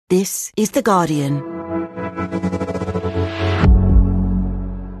This is The Guardian.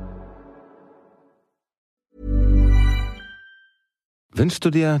 Wünschst du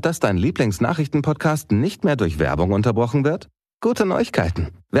dir, dass dein Lieblingsnachrichtenpodcast nicht mehr durch Werbung unterbrochen wird? Gute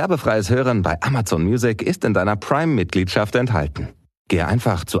Neuigkeiten. Werbefreies Hören bei Amazon Music ist in deiner Prime-Mitgliedschaft enthalten. Gehe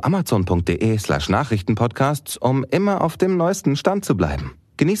einfach zu amazon.de/Nachrichtenpodcasts, um immer auf dem neuesten Stand zu bleiben.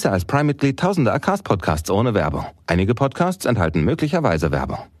 Genieße als Prime-Mitglied tausende Acast-Podcasts ohne Werbung. Einige Podcasts enthalten möglicherweise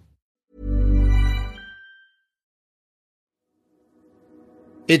Werbung.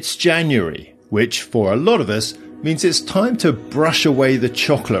 It's January, which for a lot of us means it's time to brush away the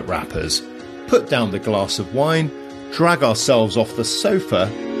chocolate wrappers, put down the glass of wine, drag ourselves off the sofa,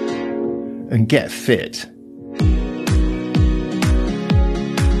 and get fit.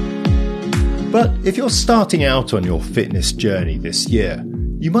 But if you're starting out on your fitness journey this year,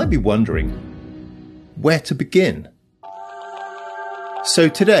 you might be wondering where to begin. So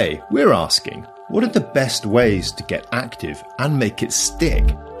today we're asking, what are the best ways to get active and make it stick?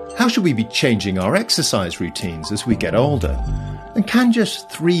 How should we be changing our exercise routines as we get older? And can just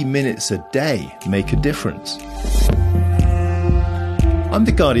 3 minutes a day make a difference? I'm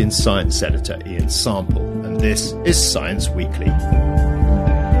The Guardian's science editor, Ian Sample, and this is Science Weekly.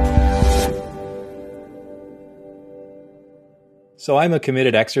 So I'm a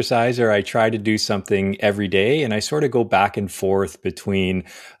committed exerciser. I try to do something every day, and I sort of go back and forth between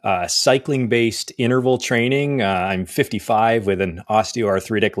cycling-based interval training. I'm 55 with an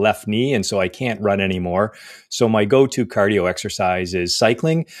osteoarthritic left knee, and so I can't run anymore. So my go-to cardio exercise is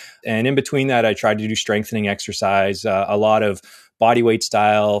cycling. And in between that, I try to do strengthening exercise, a lot of bodyweight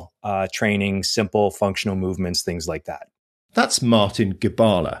style training, simple functional movements, things like that. That's Martin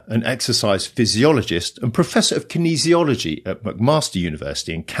Gibala, an exercise physiologist and professor of kinesiology at McMaster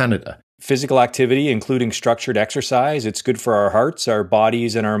University in Canada. Physical activity, including structured exercise, it's good for our hearts, our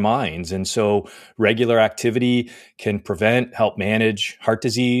bodies, and our minds. And so regular activity can prevent, help manage heart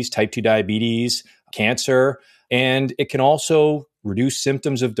disease, type 2 diabetes, cancer, and it can also reduce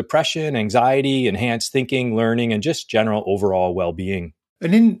symptoms of depression, anxiety, enhance thinking, learning, and just general overall well-being.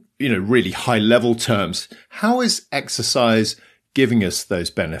 And in, really high level terms, how is exercise giving us those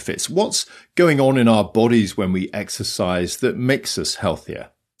benefits? What's going on in our bodies when we exercise that makes us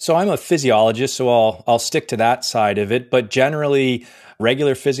healthier? So I'm a physiologist, so I'll stick to that side of it. But generally,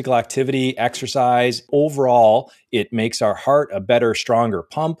 regular physical activity, exercise, overall, it makes our heart a better, stronger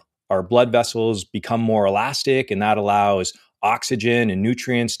pump. Our blood vessels become more elastic, and that allows oxygen and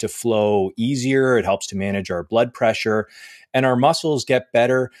nutrients to flow easier. It helps to manage our blood pressure. And our muscles get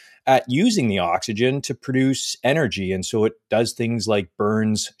better at using the oxygen to produce energy. And so it does things like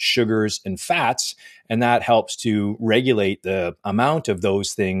burns sugars and fats, and that helps to regulate the amount of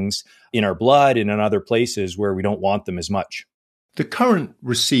those things in our blood and in other places where we don't want them as much. The current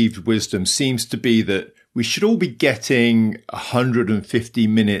received wisdom seems to be that we should all be getting 150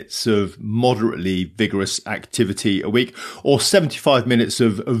 minutes of moderately vigorous activity a week, or 75 minutes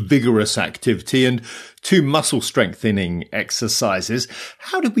of vigorous activity and 2 muscle strengthening exercises.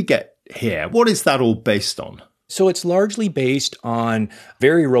 How did we get here? What is that all based on? So it's largely based on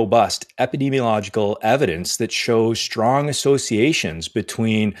very robust epidemiological evidence that shows strong associations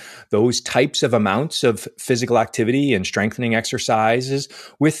between those types of amounts of physical activity and strengthening exercises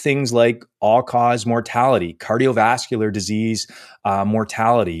with things like all-cause mortality, cardiovascular disease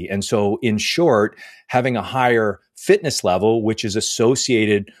mortality. And so in short, having a higher fitness level, which is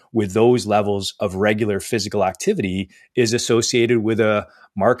associated with those levels of regular physical activity, is associated with a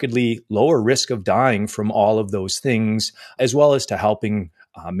markedly lower risk of dying from all of those things, as well as to helping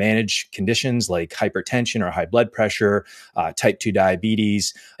manage conditions like hypertension or high blood pressure, type 2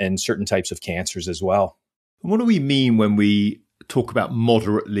 diabetes, and certain types of cancers as well. What do we mean when we talk about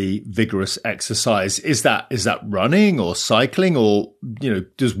moderately vigorous exercise? Is that running or cycling, or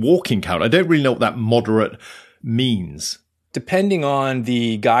does walking count? I don't really know what that moderate means. Depending on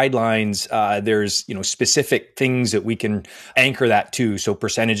the guidelines, there's specific things that we can anchor that to. So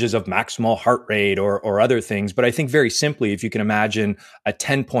percentages of maximal heart rate or other things. But I think very simply, if you can imagine a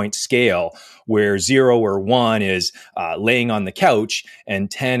 10-point scale where 0 or 1 is laying on the couch and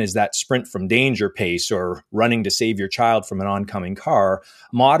 10 is that sprint from danger pace or running to save your child from an oncoming car,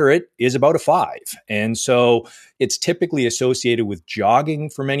 moderate is about a 5. And so it's typically associated with jogging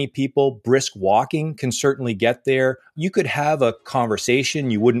for many people. Brisk walking can certainly get there. You could have a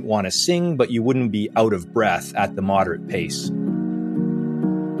conversation. You wouldn't want to sing, but you wouldn't be out of breath at the moderate pace.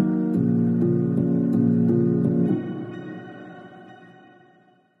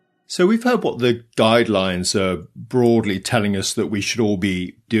 So we've heard what the guidelines are broadly telling us that we should all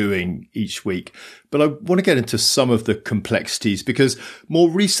be doing each week. But I want to get into some of the complexities because more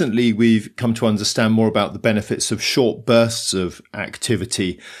recently we've come to understand more about the benefits of short bursts of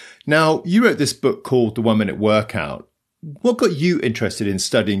activity. Now, you wrote this book called The 1 Minute Workout. What got you interested in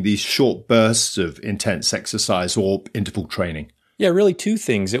studying these short bursts of intense exercise or interval training? Yeah, really two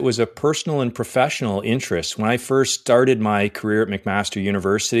things. It was a personal and professional interest. When I first started my career at McMaster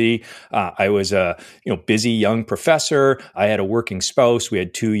University, I was a busy young professor. I had a working spouse. We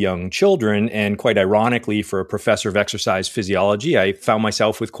had 2 young children. And quite ironically, for a professor of exercise physiology, I found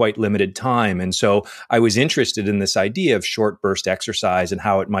myself with quite limited time. And so I was interested in this idea of short burst exercise and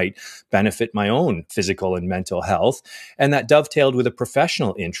how it might benefit my own physical and mental health. And that dovetailed with a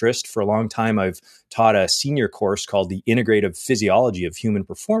professional interest. For a long time, I've taught a senior course called the Integrative Physiology of Human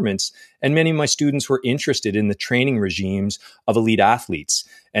Performance, and many of my students were interested in the training regimes of elite athletes.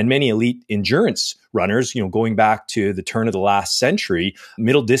 And many elite endurance runners, going back to the turn of the last century,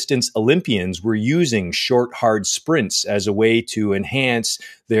 middle distance Olympians were using short, hard sprints as a way to enhance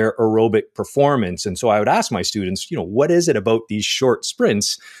their aerobic performance. And so I would ask my students, what is it about these short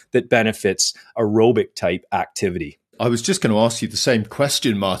sprints that benefits aerobic type activity? I was just going to ask you the same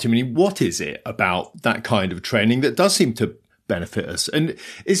question, Martin. I mean, what is it about that kind of training that does seem to benefit us? And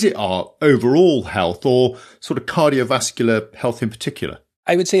is it our overall health or sort of cardiovascular health in particular?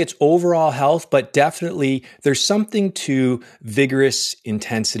 I would say it's overall health, but definitely there's something to vigorous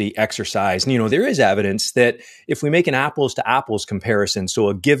intensity exercise. And, there is evidence that if we make an apples to apples comparison, so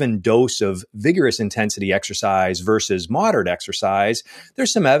a given dose of vigorous intensity exercise versus moderate exercise,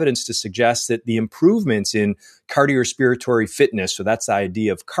 there's some evidence to suggest that the improvements in cardiorespiratory fitness, so that's the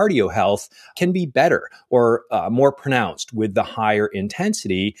idea of cardio health, can be better or more pronounced with the higher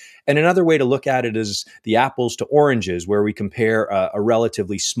intensity. And another way to look at it is the apples to oranges, where we compare a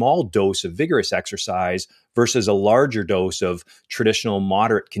relatively small dose of vigorous exercise versus a larger dose of traditional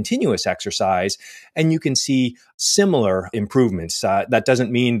moderate continuous exercise. And you can see similar improvements. That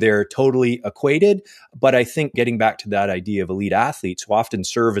doesn't mean they're totally equated, but I think getting back to that idea of elite athletes who often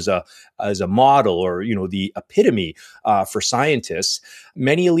serve as a model or, the epitome for scientists,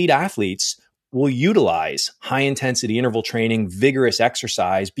 many elite athletes will utilize high intensity interval training, vigorous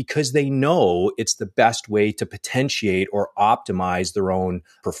exercise, because they know it's the best way to potentiate or optimize their own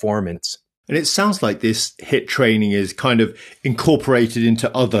performance. And it sounds like this HIIT training is kind of incorporated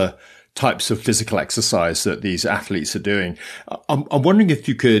into other types of physical exercise that these athletes are doing. I'm wondering if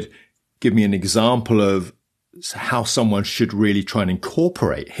you could give me an example of how someone should really try and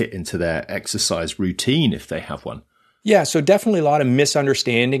incorporate HIIT into their exercise routine if they have one. Yeah, so definitely a lot of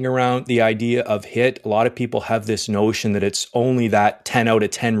misunderstanding around the idea of HIIT. A lot of people have this notion that it's only that 10 out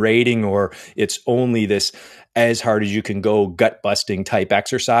of 10 rating, or it's only this as hard as you can go gut busting type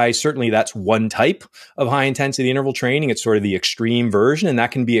exercise. Certainly that's one type of high intensity interval training. It's sort of the extreme version, and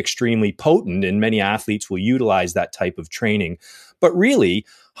that can be extremely potent, and many athletes will utilize that type of training. But really,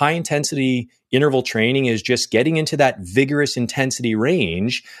 high intensity interval training is just getting into that vigorous intensity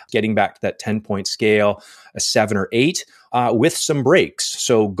range, getting back to that 10-point scale, a 7 or 8, with some breaks.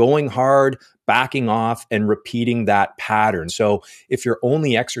 So going hard, backing off, and repeating that pattern. So if your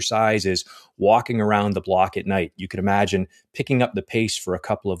only exercise is walking around the block at night, you can imagine picking up the pace for a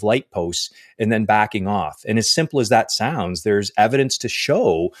couple of light posts and then backing off. And as simple as that sounds, there's evidence to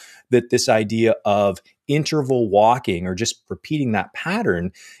show that this idea of interval walking or just repeating that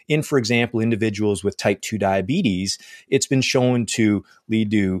pattern in, for example, individuals with type 2 diabetes, it's been shown to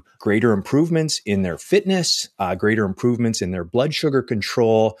lead to greater improvements in their fitness, greater improvements in their blood sugar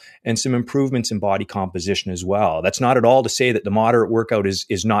control, and some improvements in body composition as well. That's not at all to say that the moderate workout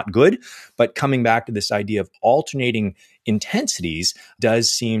is not good, but coming back to this idea of alternating intensities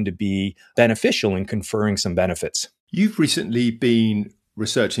does seem to be beneficial in conferring some benefits. You've recently been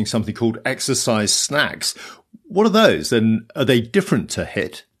researching something called exercise snacks. What are those, and are they different to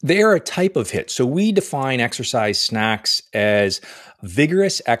HIIT? They're a type of HIIT. So we define exercise snacks as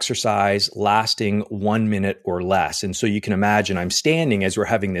vigorous exercise lasting 1 minute or less. And so you can imagine I'm standing as we're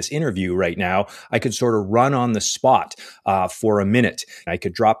having this interview right now. I could sort of run on the spot for a minute. I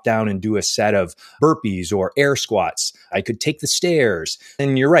could drop down and do a set of burpees or air squats. I could take the stairs.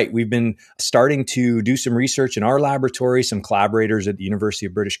 And you're right, we've been starting to do some research in our laboratory, some collaborators at the University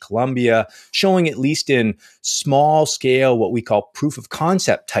of British Columbia, showing at least in small scale, what we call proof of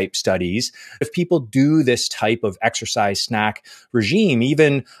concept type studies. If people do this type of exercise snack regime,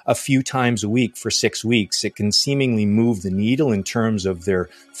 even a few times a week for 6 weeks, it can seemingly move the needle in terms of their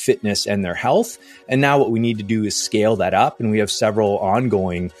fitness and their health. And now what we need to do is scale that up. And we have several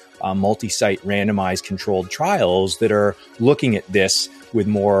ongoing multi-site randomized controlled trials that are looking at this with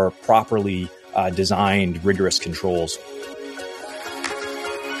more properly designed rigorous controls.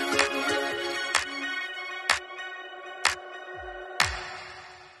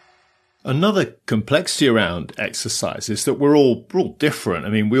 Another complexity around exercise is that we're all different. I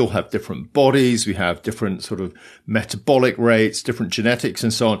mean, we all have different bodies, we have different sort of metabolic rates, different genetics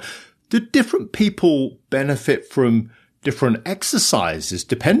and so on. Do different people benefit from different exercises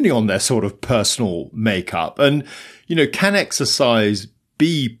depending on their sort of personal makeup? And, can exercise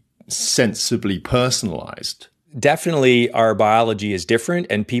be sensibly personalized? Definitely our biology is different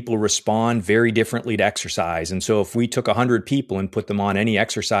and people respond very differently to exercise. And so if we took 100 people and put them on any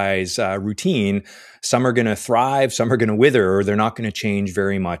exercise routine, some are going to thrive, some are going to wither, or they're not going to change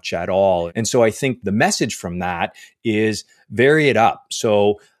very much at all. And so I think the message from that is vary it up.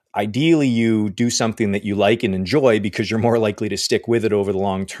 So ideally, you do something that you like and enjoy because you're more likely to stick with it over the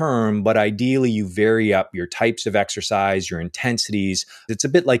long term. But ideally, you vary up your types of exercise, your intensities. It's a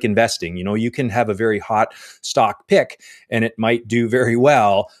bit like investing. You can have a very hot stock pick and it might do very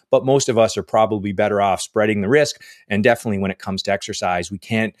well, but most of us are probably better off spreading the risk. And definitely when it comes to exercise, we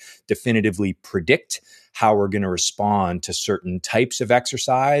can't definitively predict how we're going to respond to certain types of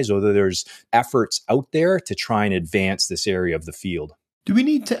exercise, although there's efforts out there to try and advance this area of the field. Do we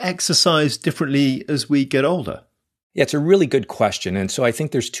need to exercise differently as we get older? Yeah, it's a really good question. And so I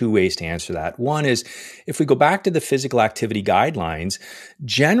think there's two ways to answer that. One is if we go back to the physical activity guidelines,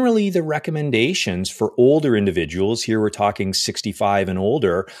 generally the recommendations for older individuals, here we're talking 65 and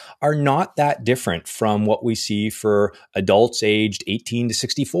older, are not that different from what we see for adults aged 18 to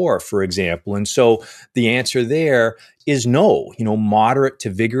 64, for example. And so the answer there is no. Moderate to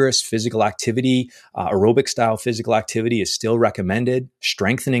vigorous physical activity, aerobic style physical activity is still recommended.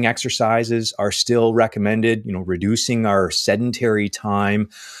 Strengthening exercises are still recommended, reducing our sedentary time.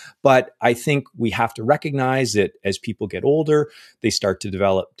 But I think we have to recognize that as people get older, they start to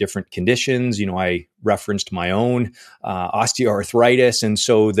develop different conditions. I referenced my own osteoarthritis. And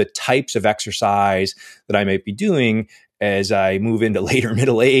so the types of exercise that I might be doing as I move into later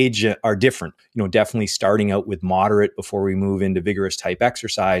middle age are different. Definitely starting out with moderate before we move into vigorous type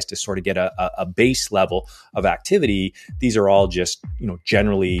exercise to sort of get a base level of activity. These are all just,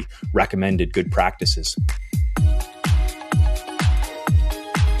 generally recommended good practices.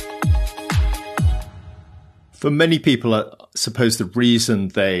 For many people, I suppose the reason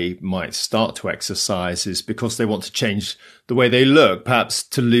they might start to exercise is because they want to change the way they look, perhaps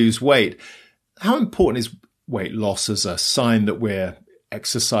to lose weight. How important is weight loss as a sign that we're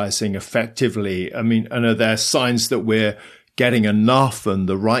exercising effectively? I mean, and are there signs that we're getting enough and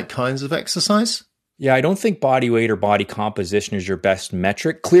the right kinds of exercise? Yeah, I don't think body weight or body composition is your best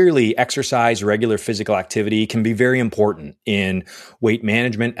metric. Clearly, exercise, regular physical activity can be very important in weight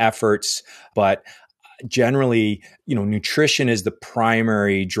management efforts, but generally, nutrition is the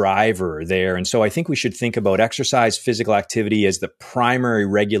primary driver there. And so I think we should think about exercise, physical activity as the primary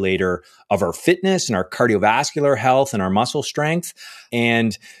regulator of our fitness and our cardiovascular health and our muscle strength.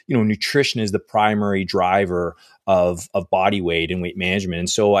 And, nutrition is the primary driver of body weight and weight management. And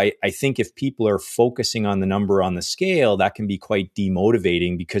so I think if people are focusing on the number on the scale, that can be quite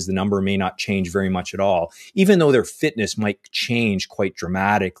demotivating because the number may not change very much at all, even though their fitness might change quite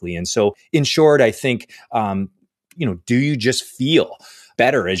dramatically. And so in short, I think, do you just feel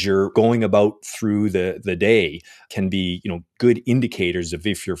better as you're going about through the day can be, good indicators of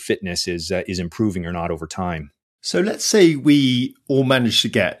if your fitness is improving or not over time. So let's say we all manage to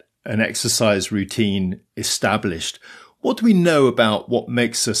get an exercise routine established. What do we know about what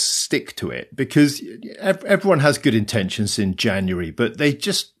makes us stick to it? Because everyone has good intentions in January, but they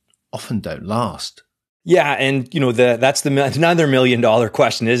just often don't last. Yeah. And, that's another $1 million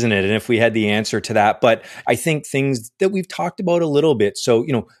question, isn't it? And if we had the answer to that, but I think things that we've talked about a little bit. So,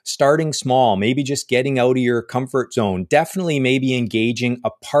 starting small, maybe just getting out of your comfort zone, definitely maybe engaging a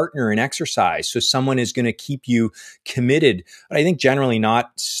partner in exercise. So someone is going to keep you committed, but I think generally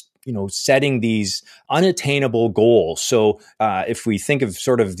not, setting these unattainable goals. So if we think of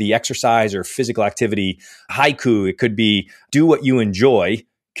sort of the exercise or physical activity haiku, it could be do what you enjoy.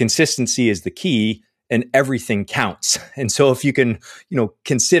 Consistency is the key. And everything counts. And so if you can,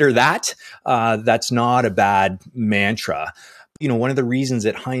 consider that, that's not a bad mantra. One of the reasons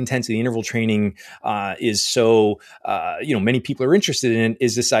that high intensity interval training is so, many people are interested in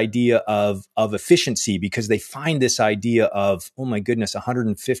is this idea of efficiency, because they find this idea of, oh my goodness,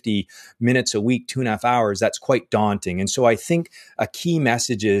 150 minutes a week, 2.5 hours, that's quite daunting. And so I think a key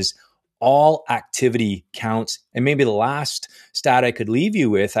message is all activity counts. And maybe the last stat I could leave you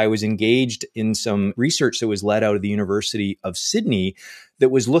with, I was engaged in some research that was led out of the University of Sydney that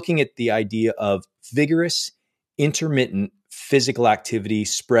was looking at the idea of vigorous, intermittent physical activity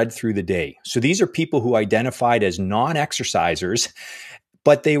spread through the day. So these are people who identified as non-exercisers,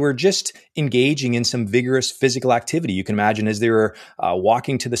 but they were just engaging in some vigorous physical activity. You can imagine as they were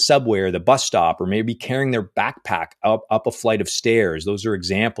walking to the subway or the bus stop, or maybe carrying their backpack up a flight of stairs. Those are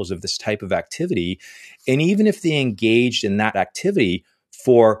examples of this type of activity. And even if they engaged in that activity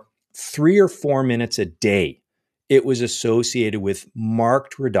for 3 or 4 minutes a day, it was associated with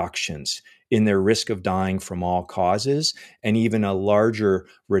marked reductions in their risk of dying from all causes, and even a larger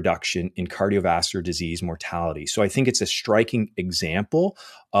reduction in cardiovascular disease mortality. So I think it's a striking example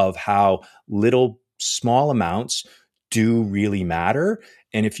of how small amounts do really matter.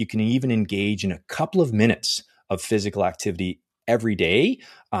 And if you can even engage in a couple of minutes of physical activity every day,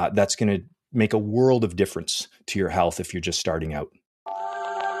 that's going to make a world of difference to your health if you're just starting out.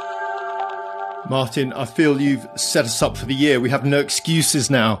 Martin, I feel you've set us up for the year. We have no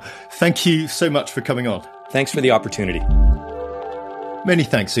excuses now. Thank you so much for coming on. Thanks for the opportunity. Many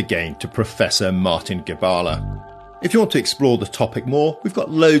thanks again to Professor Martin Gibala. If you want to explore the topic more, we've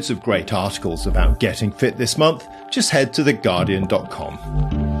got loads of great articles about getting fit this month. Just head to theguardian.com.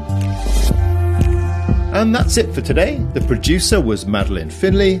 And that's it for today. The producer was Madeline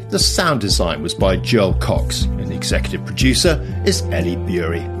Finley. The sound design was by Joel Cox. And the executive producer is Ellie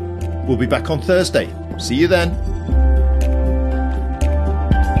Bury. We'll be back on Thursday. See you then.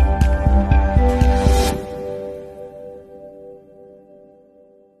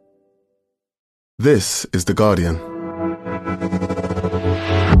 This is The Guardian.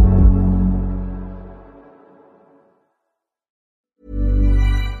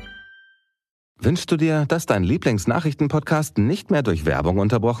 Wünschst du dir, dass dein Lieblingsnachrichtenpodcast nicht mehr durch Werbung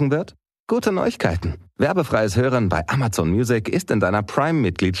unterbrochen wird? Gute Neuigkeiten. Werbefreies Hören bei Amazon Music ist in deiner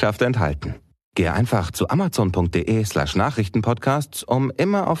Prime-Mitgliedschaft enthalten. Gehe einfach zu amazon.de/Nachrichtenpodcasts, um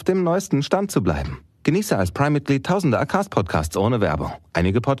immer auf dem neuesten Stand zu bleiben. Genieße als Prime-Mitglied tausende Acast-Podcasts ohne Werbung.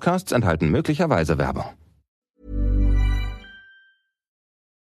 Einige Podcasts enthalten möglicherweise Werbung.